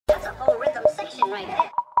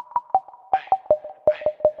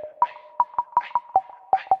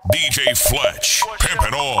DJ Fletch,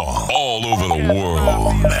 pimping all over the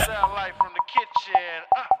world. From the kitchen,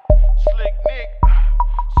 Slick Nick,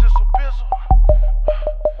 Sizzle Bizzle,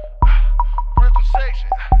 Rhythm Section.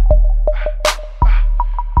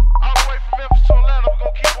 All the way from Memphis to Atlanta, we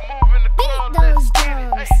gon' keep it moving. The club, let's get it.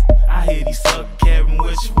 I hear these sucker cabin,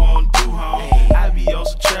 what you wanna do, home? I be on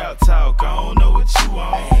some trap talk, I don't know what you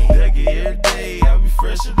want. Dougie every day, I be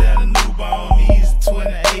fresher than a newborn. These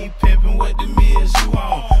 28 pimpin', what the meals you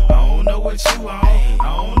on? I don't know what you want, I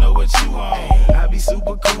don't know what you want. I be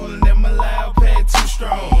super cool and then my loud pad too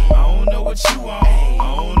strong. I don't know what you want,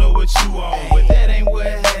 I don't know what you want. But that ain't what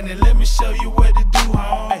happening, let me show you what to do,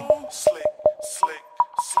 home. Slick, slick,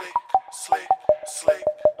 slick, slick, slick.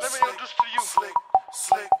 Let me introduce to you. Slick,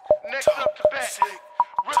 slick. Next up to back.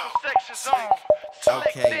 Rhythm Section's on.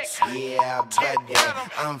 Okay, yeah, buddy,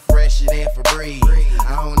 I'm fresher than Febreze.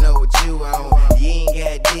 I don't know what you on, you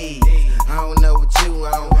ain't got D. I don't know what you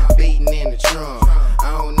on, beating in the trunk.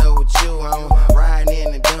 I don't know what you on, riding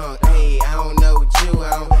in the dunk. Hey, I don't know what you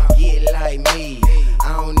on, get like me.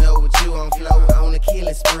 I don't know what you on, flow on a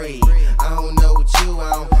killing spree. I don't know what you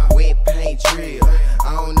on, wet paint drill.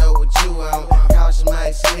 I don't know what you on, caution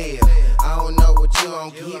might slip. I don't know what you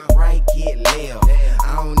on, get right, get left.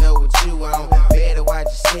 I don't know what you on, better watch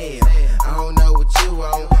yourself. I don't know what you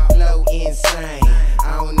on, flow insane.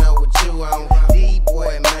 I don't know what you on,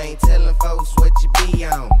 D-boy man, tellin' folks what you be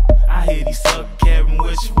on. I hear these sucker cabin,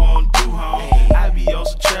 what you wanna do, home? I be on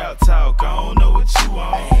some trap talk, I don't know what you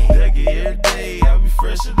want. Dougie every day, I be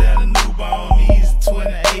fresher than a newborn. These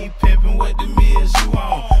 28 pimpin', what the meals you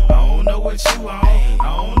on? I don't know what you want, I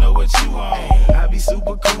don't know what you want. I be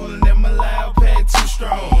super cool and then my loud pad too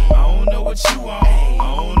strong. I don't know what you want,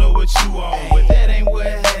 I don't know what you want. But that ain't what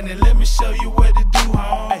happening, let me show you what to do,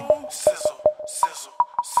 home. Sizzle, sizzle,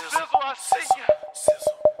 sizzle. Sizzle, I see ya.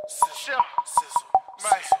 Sizzle, sizzle, sizzle,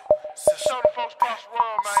 man. Show the folks across the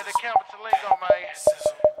world, man. The capital lingo, man.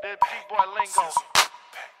 That D-boy lingo.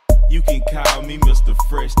 You can call me Mr.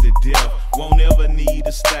 Fresh to Death. Won't ever need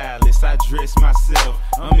a stylist, I dress myself.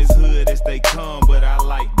 I'm as hood as they come, but I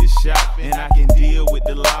like to shop. And I can deal with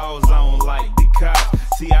the laws, I don't like the cops.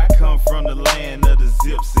 See, I come from the land of the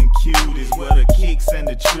zips and cuties, where the kicks and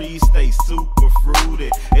the trees stay super fruity.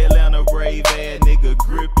 Atlanta brave ass nigga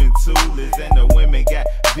gripping toolies, and the women got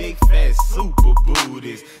big fat super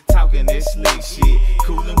booties. Talking that slick shit,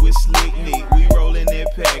 coolin' with Slick Nick. We rollin'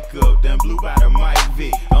 that pack up, done blew by the mic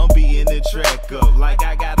Vic. I'm beating the track up like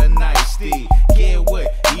I got a nightstick. Get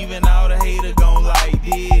what? Even all the hater gon' like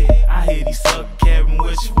this. I hear these sucker cabin,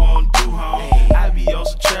 what you wanna do, home? I be on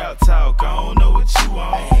some trap talk, I don't know what you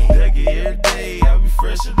want. Dougie every day, I be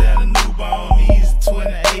fresher than a newborn. These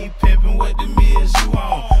 28 pimpin', what the meals you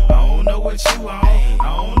on? I don't know what you want,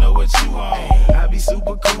 I don't know what you want. I be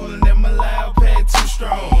super cool and then my loud pad too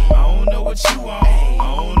strong. I don't know what you want,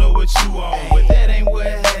 I don't know what you want. But that ain't what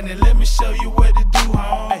happening, let me show you what to do,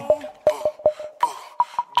 home.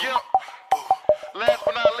 Yep. Last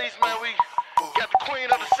but not least, man, we got the queen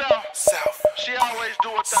of the South. She always do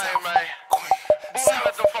her thing, man. Boo,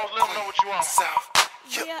 let them folks let them know what you want.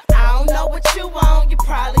 I don't know what you want, you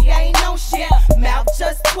probably ain't no shit. Mouth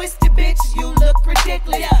just twisted, bitch, you look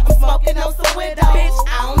ridiculous. I'm smoking on some widow, bitch,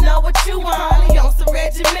 I don't know what you want. Probably on some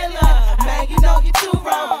Reggie Miller, man, you know you too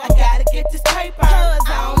wrong. I gotta get this paper, cause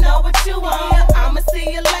I don't know what you want. I'ma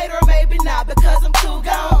see you later, maybe not, because I'm too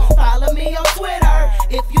gone. Follow me on Twitter,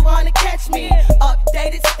 if you wanna catch me.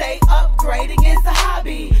 Updated, stay upgrading is a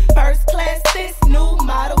hobby. First class this, new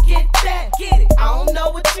model, get that. Get it, I don't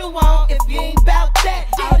know what you want, if you ain't bout that.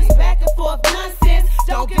 All this back and forth nonsense,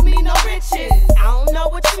 don't give me no riches. I don't know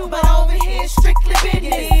what you, but over here strictly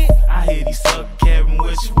business. I hear these sucker cabin,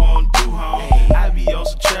 what you wanna do, home? I be on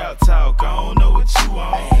some trap talk, I don't know what you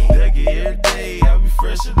want. Dougie every day, I be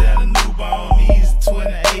fresher than a newborn. These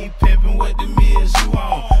 28 pimpin', what the meals you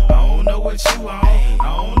on? I don't know what you want,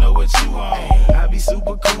 I don't know what you want. I be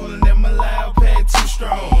super cool and then my loud pad too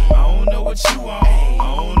strong. I don't know what you want,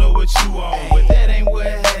 I don't know what